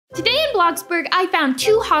Today in Bloxburg, I found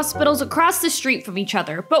two hospitals across the street from each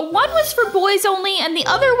other, but one was for boys only and the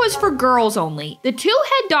other was for girls only. The two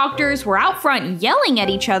head doctors were out front yelling at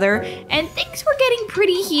each other, and things were getting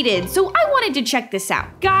pretty heated, so I wanted to check this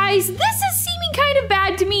out. Guys, this is seeming kind of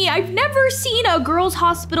bad to me. I've never seen a girls'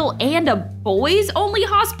 hospital and a boys' only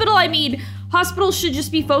hospital. I mean, hospitals should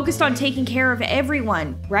just be focused on taking care of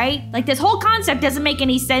everyone, right? Like, this whole concept doesn't make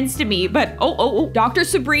any sense to me, but Dr.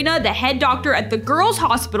 Sabrina, the head doctor at the girls'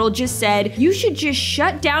 hospital, just said, you should just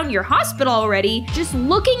shut down your hospital already. Just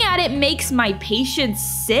looking at it makes my patients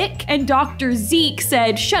sick. And Dr. Zeke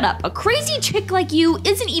said, shut up, a crazy chick like you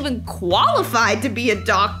isn't even qualified to be a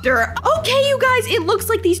doctor. Okay, you guys, it looks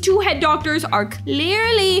like these two head doctors are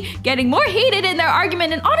clearly getting more heated in their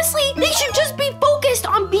argument, and honestly, they should just be focused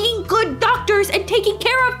on being good doctors and taking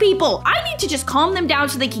care of people. I need to just calm them down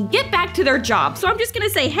so they can get back to their job. So I'm just gonna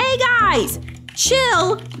say, hey guys,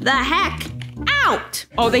 chill the heck out.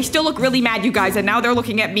 Oh, they still look really mad, you guys, and now they're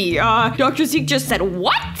looking at me. Dr. Zeke just said,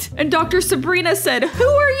 what? And Dr. Sabrina said, who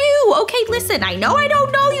are you? Okay, listen, I know I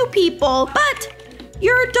don't know you people, but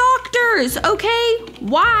you're doctors, okay?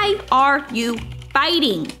 Why are you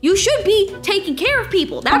fighting? You should be taking care of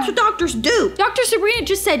people. That's what doctors do. Dr. Sabrina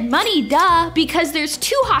just said money, duh, because there's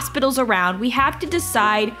two hospitals around. We have to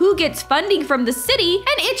decide who gets funding from the city, and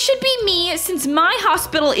it should be me since my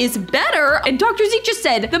hospital is better. And Dr. Zeke just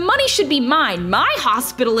said the money should be mine. My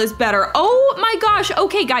hospital is better. Oh my gosh.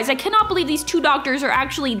 Okay, guys, I cannot believe these two doctors are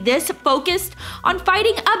actually this focused on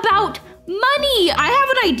fighting about money. I have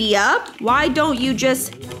an idea. Why don't you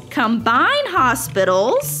just combine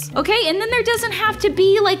hospitals? Okay, and then there doesn't have to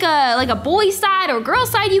be like a boy side or girl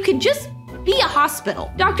side. You can just be a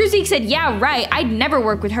hospital. Dr. Zeke said, yeah, right. I'd never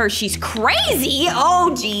work with her. She's crazy.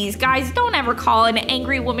 Oh, geez, guys, don't ever call an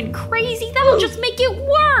angry woman crazy. That'll just make it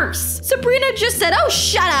worse. Sabrina just said, oh,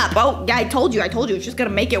 shut up. Oh, yeah, I told you. It's just gonna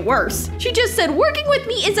make it worse. She just said, working with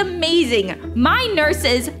me is amazing. My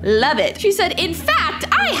nurses love it. She said, in fact,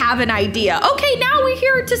 I have an idea. Okay, now we're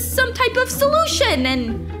here to some type of solution,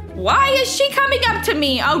 and why is she coming up to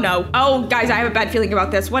me? Oh no. Oh, guys, I have a bad feeling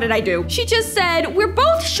about this. What did I do? She just said, we're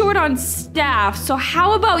both short on staff, so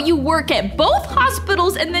how about you work at both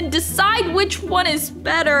hospitals and then decide which one is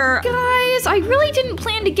better? Guys, I really didn't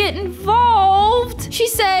plan to get involved. She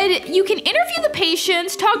said, you can interview the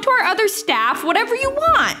patients, talk to our other staff, whatever you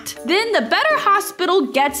want. Then the better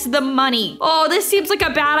hospital gets the money. Oh, this seems like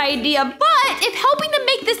a bad idea, but if helping them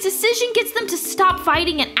make this decision gets them to stop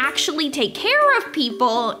fighting and actually take care of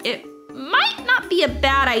people, it might not be a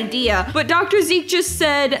bad idea. But Dr. Zeke just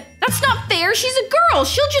said, that's not fair. She's a girl.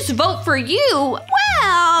 She'll just vote for you. Well,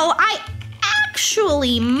 I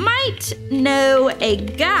actually might know a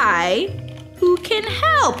guy who can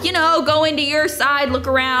help. You know, go into your side, look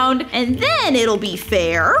around, and then it'll be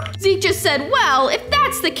fair. Zeke just said, well, if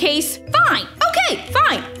that's the case, fine. Okay,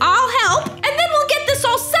 fine. I'll help, and then we'll get this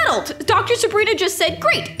all settled. Dr. Sabrina just said,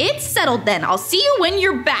 great, it's settled then. I'll see you when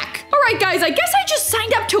you're back. All right, guys, I guess I just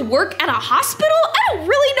signed up to work at a hospital. I don't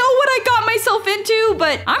really know what I got myself into,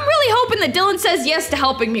 but I'm really hoping that Dylan says yes to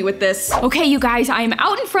helping me with this. Okay, you guys, I am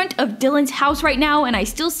out in front of Dylan's house right now, and I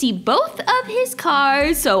still see both of his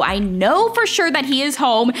cars, so I know for sure that he is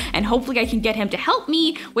home, and hopefully I can get him to help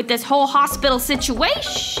me with this whole hospital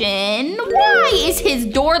situation. Why is his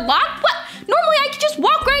door locked? What? Normally I could just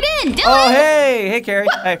walk right in. Dylan! Oh, hey, Cari.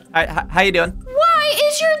 Hey, how you doing? Why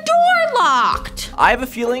is your door locked? I have a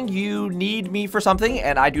feeling you need me for something,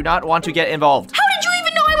 and I do not want to get involved. How did you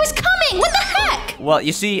even know I was coming? What the heck? Well,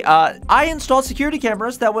 you see, I installed security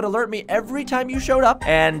cameras that would alert me every time you showed up,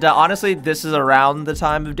 and honestly, this is around the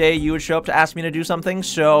time of day you would show up to ask me to do something,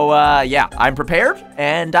 so yeah, I'm prepared,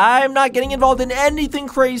 and I'm not getting involved in anything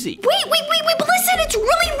crazy. Wait, but listen, it's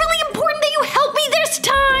really important that you help me this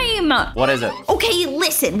time. What is it? Okay,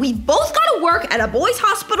 listen, we both gotta work at a boys'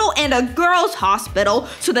 hospital and a girls' hospital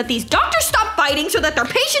so that these doctors stop fighting so that their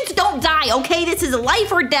patients don't die, okay? This is a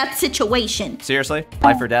life or death situation. Seriously?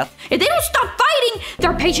 Life or death? If they don't stop fighting,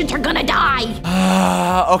 their patients are gonna die.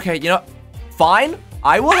 Okay, you know, fine,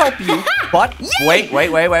 I will help you, but wait.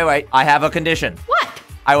 I have a condition. What?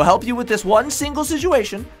 I will help you with this one single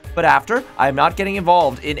situation, but after, I'm not getting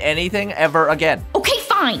involved in anything ever again. Okay,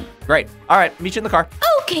 fine. Great. All right, meet you in the car.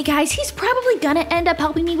 Okay, guys, he's probably gonna end up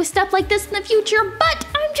helping me with stuff like this in the future, but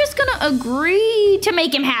I'm just gonna agree to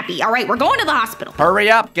make him happy. All right, we're going to the hospital. Hurry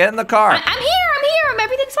up, get in the car. I'm here.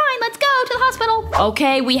 Everything's fine. Let's go to the hospital.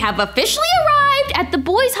 Okay, we have officially arrived at the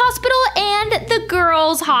boys' hospital and the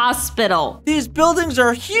girls' hospital. hospital. These buildings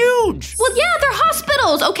are huge. Well, yeah, they're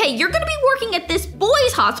hospitals. Okay, you're gonna be working at this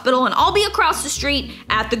boys' hospital, and I'll be across the street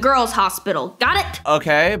at the girls' hospital. Got it?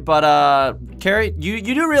 Okay, but Cari, you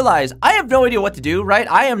do realize I have no idea what to do,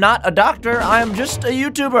 right? I am not a doctor. I am just a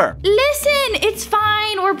YouTuber. Listen, it's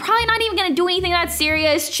fine. We're probably not even gonna do anything that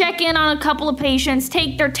serious. Check in on a couple of patients,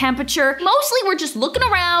 take their temperature. Mostly we're just looking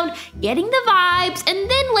around, getting the vibes,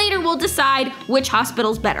 and then later we'll decide which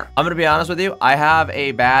hospital's better. I'm gonna be honest with you. I have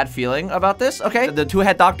a bad feeling about this, okay? The two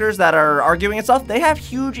head doctors that are arguing and stuff, they have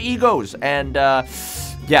huge egos, and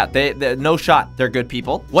yeah, they no shot. They're good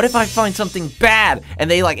people. What if I find something bad and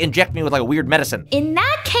they like inject me with like a weird medicine? In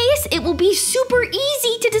that case, it will be super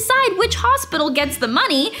easy to decide which hospital gets the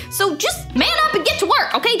money. So just man up and get to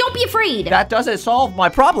work, okay? Don't be afraid. That doesn't solve my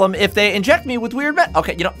problem if they inject me with weird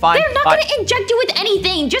Okay, you know, fine. They're not gonna inject you with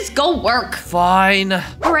anything. Just go work. Fine.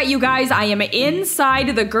 All right, you guys, I am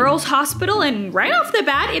inside the girls' hospital, and right off the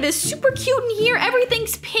bat, it is super cute in here.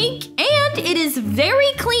 Everything's pink, and it is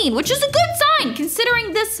very clean, which is a good sign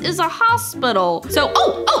considering this is a hospital. So,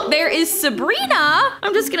 oh, there is Sabrina.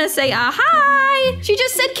 I'm just gonna say, hi. She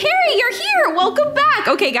just said, Cari, you're here. Welcome back.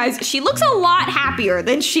 Okay, guys, she looks a lot happier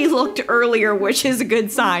than she looked earlier, which is a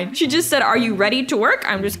good sign. She just said, are you ready to work?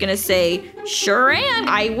 I'm just gonna say, sure am.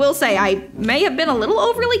 I will say, I may have been a little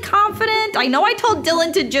overly confident. I know I told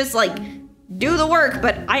Dylan to just like, do the work,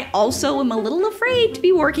 but I also am a little afraid to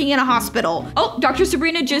be working in a hospital. Oh, Dr.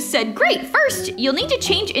 Sabrina just said, great, first, you'll need to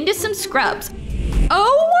change into some scrubs.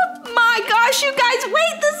 Oh my gosh, you guys,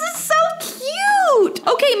 wait, this is so cute.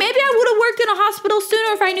 Okay, maybe I would have worked in a hospital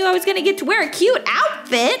sooner if I knew I was gonna get to wear a cute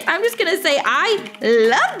outfit. I'm just gonna say I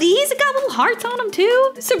love these. It got little hearts on them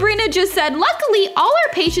too. Sabrina just said, luckily, all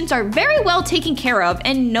our patients are very well taken care of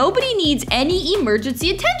and nobody needs any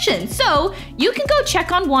emergency attention. So you can go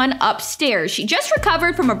check on one upstairs. She just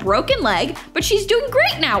recovered from a broken leg, but she's doing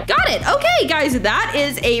great now. Got it. Okay, guys, that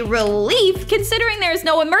is a relief considering there's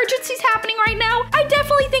no emergencies happening right now. I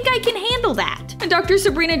definitely think I can handle that. And Dr.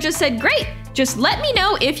 Sabrina just said, great. Just let me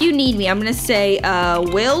know if you need me. I'm gonna say,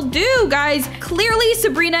 will do, guys. Clearly,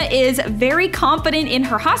 Sabrina is very confident in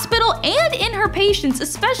her hospital and in her patients,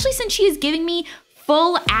 especially since she is giving me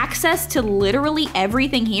full access to literally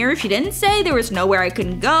everything here. She didn't say there was nowhere I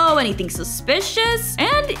couldn't go, anything suspicious.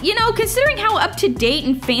 And, you know, considering how up-to-date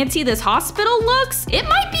and fancy this hospital looks, it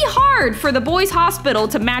might be hard for the boys' hospital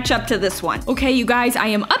to match up to this one. Okay, you guys, I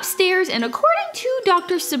am upstairs, and according to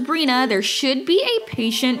Dr. Sabrina, there should be a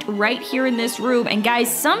patient right here in this room. And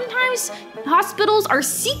guys, sometimes hospitals are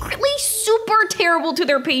secretly super terrible to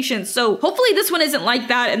their patients. So hopefully this one isn't like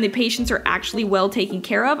that and the patients are actually well taken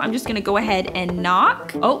care of. I'm just gonna go ahead and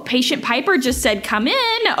knock. Oh, patient Piper just said, come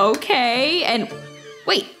in. Okay, and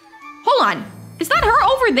wait, hold on. Is that her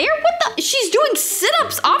over there? What the? She's doing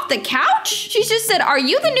sit-ups off the couch? She just said, are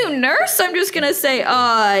you the new nurse? I'm just gonna say,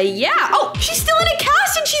 yeah. Oh, she's still in a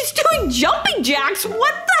cast and she's doing jumping jacks.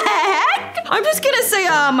 What the heck? I'm just gonna say,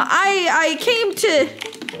 I came to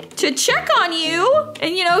check on you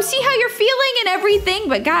and, you know, see how you're feeling and everything.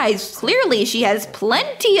 But guys, clearly she has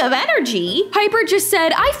plenty of energy. Piper just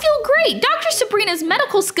said, I feel great. Dr. Sabrina's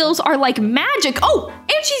medical skills are like magic. Oh,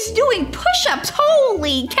 and she's doing push-ups.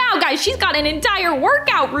 Holy cow, guys, she's got an entire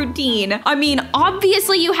workout routine. I mean,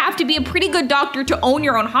 obviously you have to be a pretty good doctor to own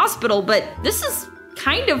your own hospital, but this is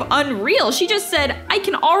kind of unreal. She just said, I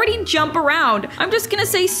can already jump around. I'm just gonna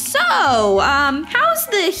say, so, how's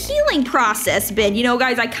the healing process been? You know,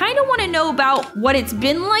 guys, I kind of want to know about what it's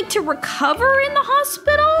been like to recover in the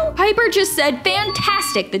hospital. Piper just said,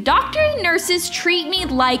 fantastic. The doctor and nurses treat me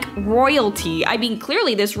like royalty. I mean,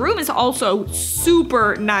 clearly this room is also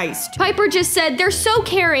super nice. Piper just said, they're so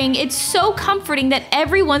caring. It's so comforting that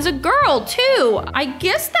everyone's a girl too. I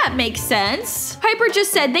guess that makes sense. Piper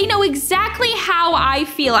just said, they know exactly how I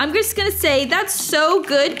feel. I'm just gonna say that's so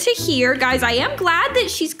good to hear. Guys, I am glad that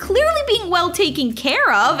she's clearly being well taken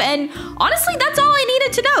care of, and honestly, that's all I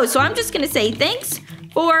needed to know. So I'm just gonna say thanks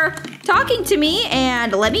for talking to me,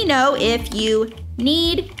 and let me know if you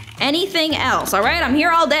need anything else. All right, I'm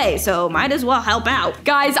here all day, so might as well help out.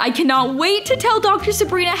 Guys, I cannot wait to tell Dr.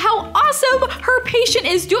 Sabrina how awesome her patient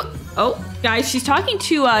is doing. Oh, guys, she's talking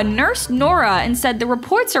to Nurse Nora and said, the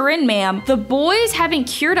reports are in, ma'am. The boys haven't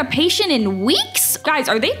cured a patient in weeks? Guys,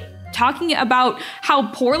 are they talking about how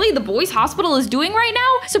poorly the boys' hospital is doing right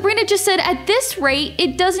now? Sabrina just said, at this rate,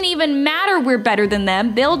 it doesn't even matter we're better than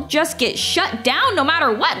them. They'll just get shut down no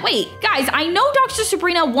matter what. Wait, guys, I know Dr.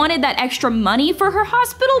 Sabrina wanted that extra money for her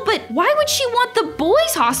hospital, but why would she want the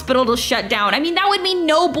boys' hospital to shut down? I mean, that would mean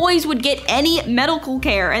no boys would get any medical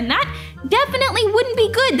care, and that definitely wouldn't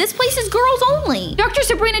be good. This place is girls only. Dr.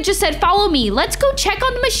 Sabrina just said, follow me. Let's go check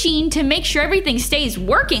on the machine to make sure everything stays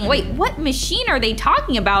working. Wait, what machine are they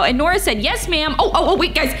talking about? And Nora said, yes, ma'am. Oh,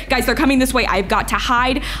 wait, guys, they're coming this way. I've got to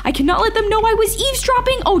hide. I cannot let them know I was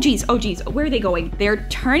eavesdropping. Oh, geez. Where are they going? They're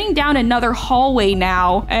turning down another hallway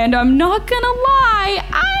now. And I'm not gonna lie,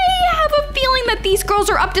 I have a feeling that these girls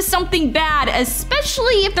are up to something bad,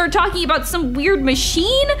 especially if they're talking about some weird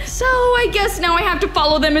machine. So I guess now I have to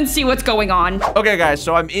follow them and see what's going on. Okay, guys,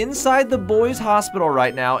 so I'm inside the boys' hospital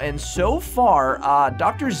right now, and so far,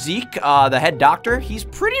 Dr. Zeke, the head doctor, he's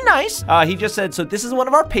pretty nice. He just said, so this is one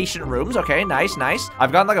of our patient rooms. Okay, nice.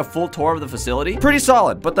 I've gotten like a full tour of the facility. Pretty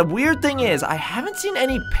solid, but the weird thing is, I haven't seen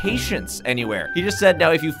any patients anywhere. He just said,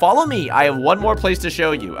 now if you follow me, I have one more place to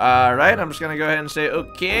show you. All right, I'm just gonna go ahead and say,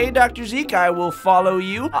 okay, Dr. Zeke, I will follow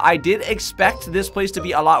you. I did expect this place to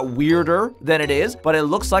be a lot weirder than it is, but it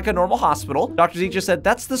looks like a normal hospital. Dr. Zeke just said,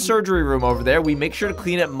 that's the surgery room over there. We make sure to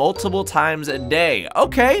clean it multiple times a day.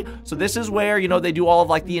 Okay, so this is where, you know, they do all of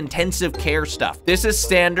like the intensive care stuff. This is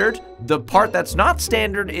standard. The part that's not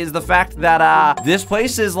standard is the fact that this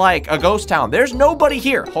place is like a ghost town. There's nobody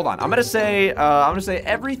here. Hold on, I'm gonna say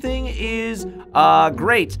everything is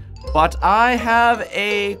great. But I have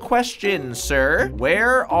a question, sir.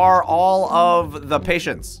 Where are all of the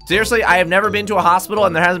patients? Seriously, I have never been to a hospital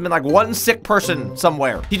and there hasn't been like one sick person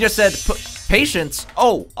somewhere. He just said, patients?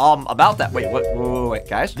 Oh, about that. Wait,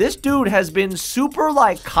 guys. This dude has been super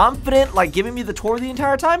like confident, like giving me the tour the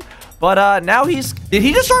entire time. But now did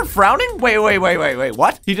he just start frowning? Wait,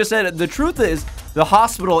 what? He just said, the truth is, the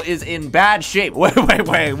hospital is in bad shape. Wait,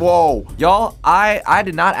 whoa. Y'all, I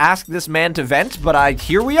did not ask this man to vent, but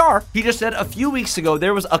here we are. He just said a few weeks ago,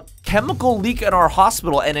 there was a chemical leak in our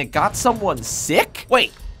hospital and it got someone sick?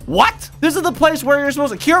 Wait. What? This is the place where you're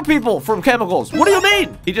supposed to cure people from chemicals. What do you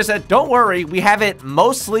mean? He just said, don't worry, we have it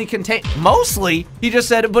mostly contained. Mostly? He just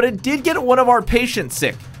said, but it did get one of our patients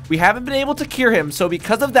sick. We haven't been able to cure him, so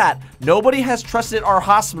because of that, nobody has trusted our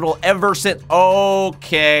hospital ever since.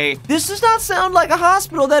 Okay. This does not sound like a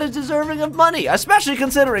hospital that is deserving of money, especially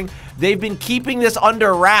considering they've been keeping this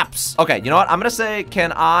under wraps. Okay, you know what? I'm gonna say,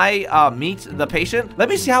 can I meet the patient? Let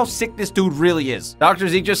me see how sick this dude really is. Dr.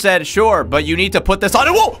 Zeke just said, sure, but you need to put this on.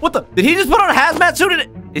 Whoa, what the? Did he just put on a hazmat suit?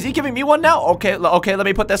 Is he giving me one now? Okay, let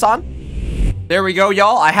me put this on. There we go,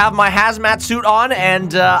 y'all. I have my hazmat suit on,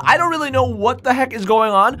 and I don't really know what the heck is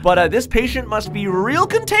going on, but this patient must be real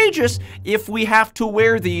contagious if we have to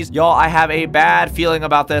wear these. Y'all, I have a bad feeling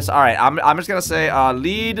about this. All right, I'm just gonna say,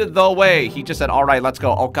 lead the way. He just said, all right, let's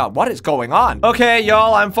go. Oh, God, what is going on? Okay,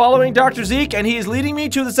 y'all, I'm following Dr. Zeke, and he's leading me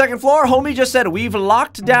to the second floor. Homie just said, we've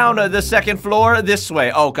locked down the second floor this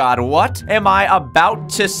way. Oh, God, what am I about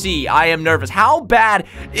to see? I am nervous. How bad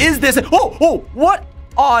is this? Oh, what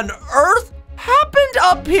on earth happened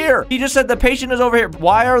up here? He just said the patient is over here.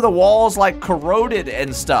 Why are the walls like corroded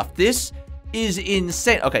and stuff? This is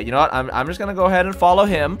insane. Okay, you know what? I'm just gonna go ahead and follow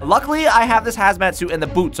him. Luckily, I have this hazmat suit and the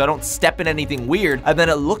boots, so I don't step in anything weird. And then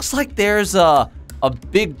it looks like there's a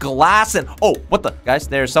big glass and oh, what the? Guys,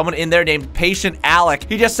 there's someone in there named Patient Alec.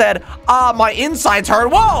 He just said, my insides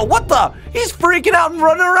hurt. Whoa, what the? He's freaking out and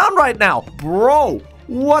running around right now. Bro,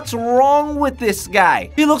 what's wrong with this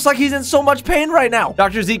guy? He looks like he's in so much pain right now.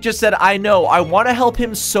 Dr. Zeke just said, I know, I want to help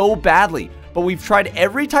him so badly, but we've tried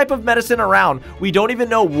every type of medicine around. We don't even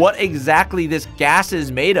know what exactly this gas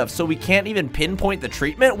is made of, so we can't even pinpoint the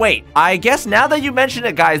treatment. Wait, I guess now that you mention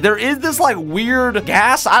it, guys, there is this like weird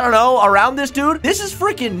gas, I don't know, around this dude. This is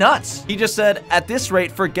freaking nuts. He just said, at this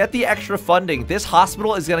rate, forget the extra funding. This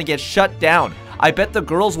hospital is gonna get shut down. I bet the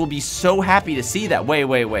girls will be so happy to see that.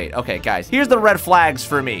 Wait. Okay, guys, here's the red flags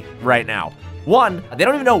for me right now. One, they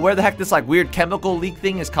don't even know where the heck this like weird chemical leak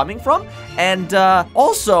thing is coming from. And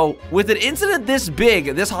also, with an incident this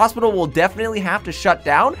big, this hospital will definitely have to shut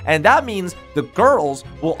down. And that means the girls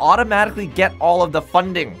will automatically get all of the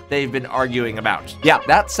funding they've been arguing about. Yeah,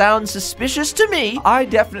 that sounds suspicious to me. I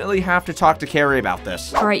definitely have to talk to Cari about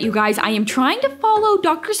this. All right, you guys, I am trying to follow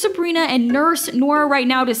Dr. Sabrina and Nurse Nora right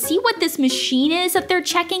now to see what this machine is that they're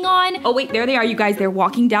checking on. Oh, wait, there they are, you guys. They're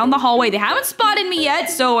walking down the hallway. They haven't spotted me yet,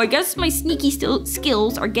 so I guess my sneaky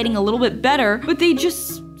skills are getting a little bit better, but they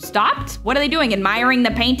just stopped? What are they doing? Admiring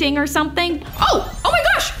the painting or something? Oh my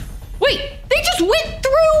gosh! Wait, they just went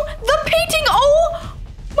through the painting! Oh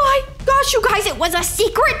my gosh, you guys, it was a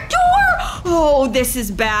secret door! Oh, this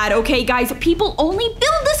is bad. Okay, guys, people only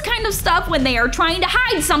build this kind of stuff when they are trying to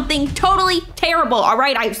hide something totally terrible, all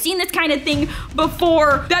right? I've seen this kind of thing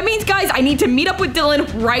before. That means, guys, I need to meet up with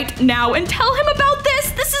Dylan right now and tell him about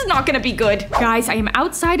this. This is not gonna be good. Guys, I am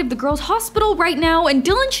outside of the girls' hospital right now, and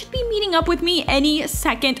Dylan should be meeting up with me any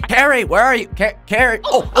second. Cari, where are you? Cari.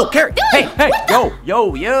 Oh, Cari. Dylan, Hey, yo.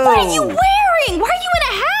 What are you wearing? Why are you in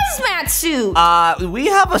a hazmat suit? We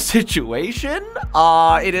have a situation.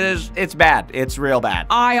 It's bad. It's real bad.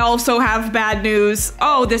 I also have bad news.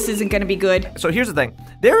 Oh, this isn't gonna be good. So here's the thing.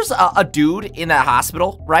 There's a dude in that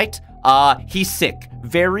hospital, right? He's sick.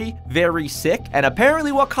 Very, very sick. And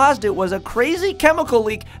apparently what caused it was a crazy chemical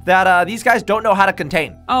leak that these guys don't know how to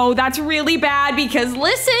contain. Oh, that's really bad because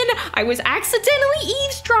listen, I was accidentally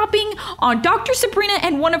eavesdropping on Dr. Sabrina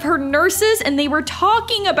and one of her nurses, and they were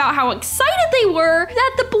talking about how excited they were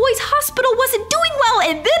that the boys' hospital wasn't doing well.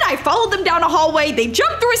 And then I followed them down a hallway. They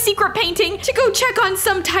jumped through a secret painting to go check on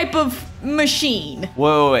some type of machine.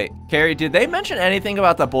 Wait. Cari, did they mention anything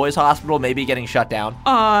about the boys' hospital maybe getting shut down?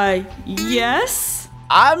 Yes.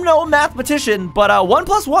 I'm no mathematician, but 1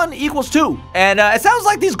 + 1 = 2. And it sounds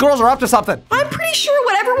like these girls are up to something. I'm pretty sure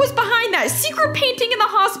whatever was behind that secret painting in the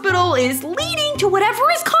hospital is leading to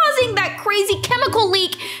whatever is causing that crazy chemical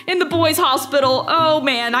leak in the boys' hospital. Oh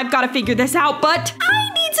man, I've got to figure this out, but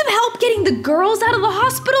I need some help getting the girls out of the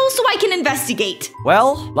hospital so I can investigate.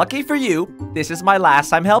 Well, lucky for you, this is my last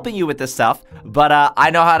time helping you with this stuff, but I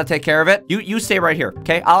know how to take care of it. You stay right here,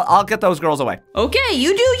 okay? I'll get those girls away. Okay, you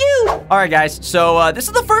do you. All right, guys, so this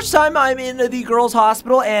is the first time I'm in the girls'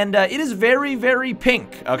 hospital, and it is very, very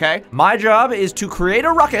pink, okay? My job is to create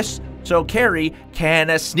a ruckus so Cari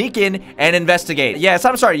can sneak in and investigate. Yes,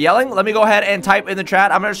 I'm sorry, yelling. Let me go ahead and type in the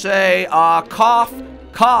chat. I'm gonna say, cough,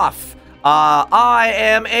 cough. I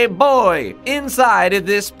am a boy inside of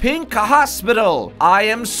this pink hospital. I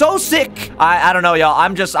am so sick. I don't know, y'all.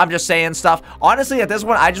 I'm just saying stuff. Honestly, at this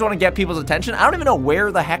point, I just want to get people's attention. I don't even know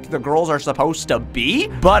where the heck the girls are supposed to be,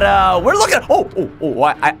 but we're looking.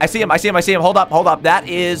 I see him. Hold up. That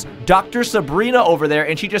is Dr. Sabrina over there,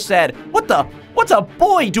 and she just said, What's a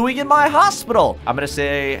boy doing in my hospital? I'm gonna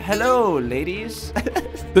say, hello, ladies.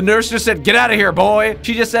 The nurse just said, get out of here, boy.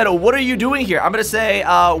 She just said, what are you doing here? I'm gonna say,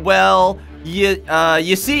 well,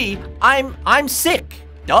 you see, I'm sick.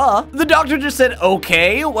 Duh. The doctor just said,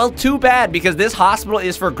 okay, well, too bad, because this hospital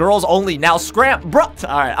is for girls only. Now scram, bruh.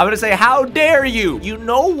 All right, I'm gonna say, how dare you? You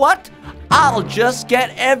know what? I'll just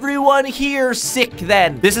get everyone here sick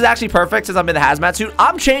then. This is actually perfect since I'm in the hazmat suit.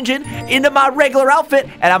 I'm changing into my regular outfit,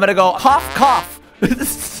 and I'm gonna go cough, cough.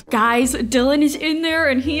 Guys, Dylan is in there,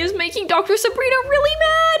 and he is making Dr. Sabrina really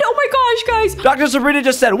mad. Oh my gosh, guys. Dr. Sabrina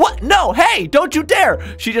just said, what? No, hey, don't you dare.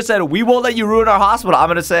 She just said, we won't let you ruin our hospital. I'm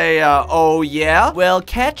gonna say, oh yeah? Well,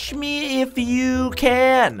 catch me if you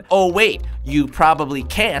can. Oh wait, you probably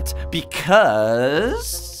can't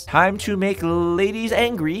because time to make ladies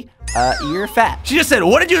angry. You're fat. She just said,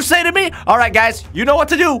 what did you say to me? All right, guys, you know what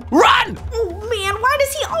to do. Run! Oh man, why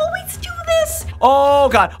does he always do this? Oh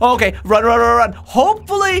God, okay, run.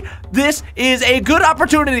 Hopefully this is a good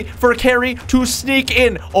opportunity for Cari to sneak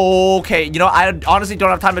in. Okay, you know, I honestly don't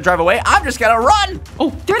have time to drive away. I'm just gonna run. Oh,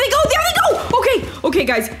 there they go. Okay,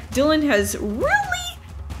 guys, Dylan has really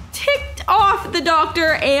ticked off the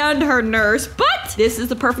doctor and her nurse, but this is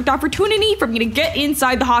the perfect opportunity for me to get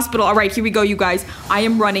inside the hospital. All right, here we go, you guys. I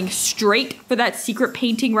am running straight for that secret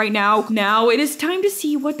painting right now. Now it is time to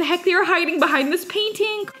see what the heck they are hiding behind this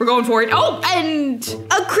painting. We're going for it. Oh, and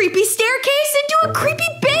a creepy staircase into a creepy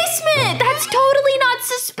basement. That's totally not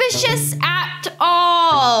suspicious at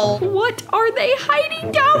all. What are they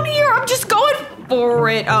hiding down here? I'm just going for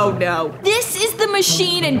it. Oh no. This is the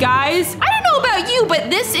machine, and guys, I don't know about you, but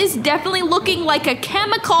this is definitely looking like a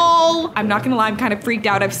chemical. I'm not gonna lie, I'm kind of freaked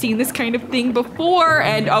out. I've seen this kind of thing before,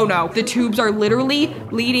 and oh no, the tubes are literally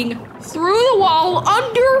leading through the wall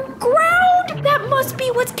underground. That must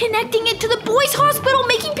be what's connecting it to the boys' hospital,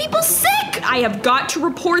 making people sick. I have got to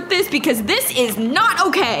report this because this is not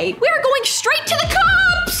okay. We're going straight to the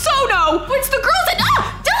cops. Oh no, it's the girls and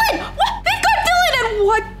Dylan, what? They've got Dylan, and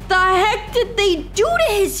what the heck did they do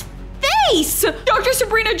to his face? Dr.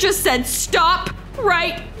 Sabrina just said stop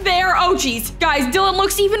right there. Oh geez, guys, Dylan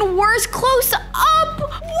looks even worse close up.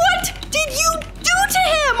 What did you do to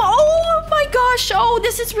him? Oh my gosh, oh,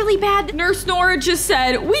 this is really bad. Nurse Nora just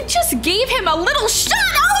said, we just gave him a little shot.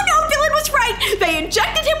 Oh no, Dylan was right. They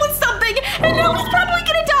injected him with something, and now he's probably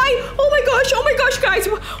gonna die. Oh my gosh, guys,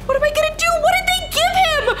 what am I gonna do? What did they give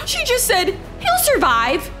him? She just said, he'll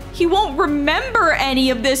survive. He won't remember any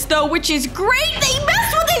of this though, which is great. They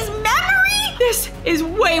messed with his memory. This is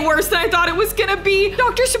way worse than I thought it was gonna be.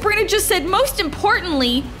 Dr. Sabrina just said, most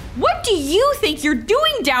importantly, what do you think you're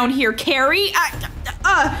doing down here, Cari?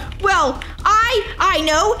 Well, I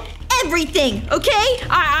know everything, okay?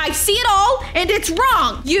 I see it all, and it's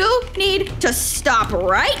wrong. You need to stop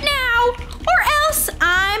right now, or else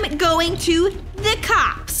I'm going to the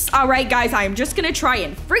cops. All right, guys, I'm just gonna try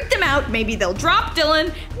and freak them out. Maybe they'll drop Dylan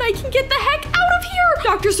and I can get the heck out of here.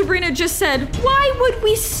 Dr. Sabrina just said, why would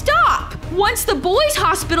we stop? Once the boys'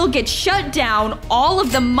 hospital gets shut down, all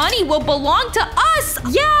of the money will belong to us.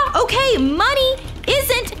 Yeah, okay, money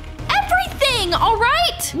isn't everything, all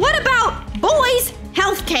right? What about boys'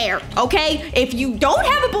 healthcare, okay? If you don't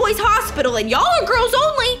have a boys' hospital and y'all are girls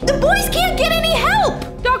only, the boys can't get any help.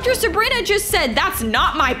 Dr. Sabrina just said, that's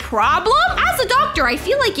not my problem. As a doctor, I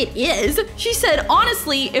feel like it is. She said,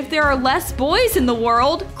 honestly, if there are less boys in the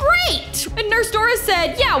world, great. And Nurse Dora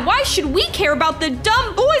said, yeah, why should we care about the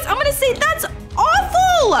dumb boys? I'm gonna say that's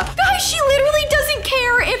awful. Guys, she literally doesn't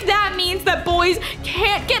care if that means that boys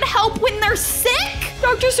can't get help when they're sick.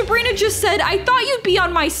 Dr. Sabrina just said, I thought you'd be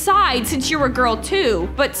on my side since you're a girl too,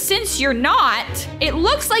 but since you're not, it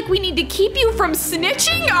looks like we need to keep you from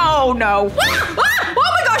snitching. Oh no.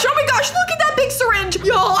 Oh my gosh, look at that big syringe.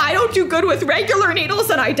 Y'all, I don't do good with regular needles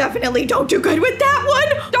and I definitely don't do good with that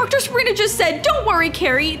one. Dr. Sabrina just said, don't worry,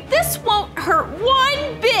 Cari, this won't hurt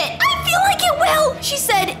one bit. I feel like it will. She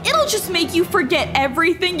said, it'll just make you forget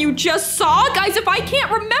everything you just saw. Guys, if I can't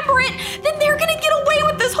remember it, then they're gonna get away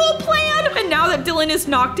with this whole plan. And now that Dylan is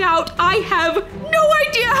knocked out, I have no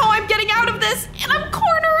idea how I'm getting out of this and I'm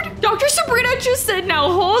cornered. Dr. Sabrina just said,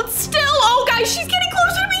 now hold still. Oh guys, she's getting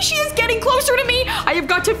closer to me. She is getting closer to me. I have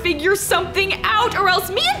got to figure something out or else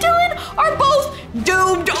me and Dylan are both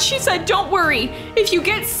doomed. She said, don't worry. If you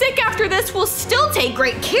get sick after this, we'll still take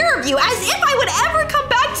great care of you, as if I would ever come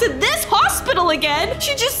back to this hospital again.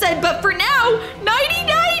 She just said, but for now,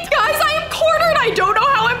 nighty-night. Guys, I am cornered. I don't know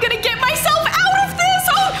how I'm gonna get myself out of this.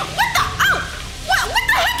 Oh, what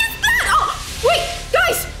the heck is that? Oh, wait,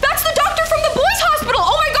 guys, that's the doctor from the boys' hospital.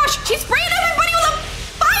 Oh my gosh, she's spraying everybody with a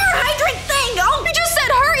fire hydrant thing. Oh, he just said,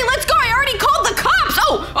 hurry, let's go. I already called the cops.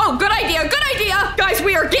 Oh, good idea, good idea. Guys,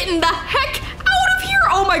 we are getting the heck out of here.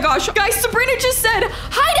 Oh my gosh, guys, Sabrina just said,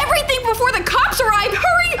 hide everything before the cops arrive.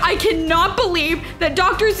 Hurry. I cannot believe that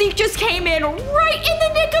Dr. Zeke just came in right in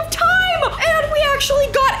the nick of time. And we actually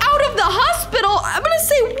got out of the hospital. I'm gonna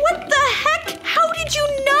say, what the heck? How did you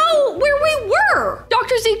know where we were?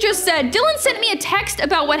 Dr. Zeke just said, Dylan sent me a text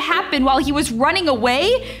about what happened while he was running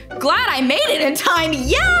away. Glad I made it in time.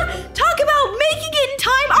 Yeah, talk about making it in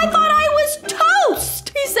time. I thought I was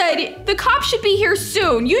toast. He said, the cops should be here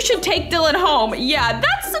soon. You should take Dylan home. Yeah,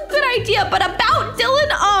 that's a good idea. But about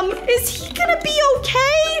Dylan, is he gonna be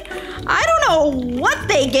okay? I don't know what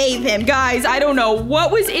they gave him, guys. I don't know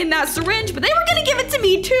what was in that syringe, but they were gonna give it to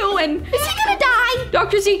me too. And is he gonna die?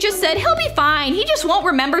 Dr. Zeke just said, he'll be fine. He just won't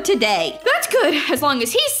remember today. That's good, as long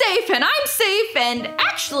as he's safe and I'm safe. And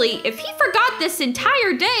actually, if he forgot this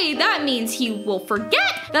entire day, that means he will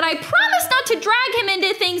forget that I promised not to drag him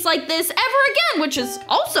into things like this ever again, which is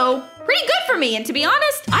also pretty good for me. And to be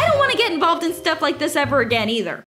honest, I don't want to get involved in stuff like this ever again either.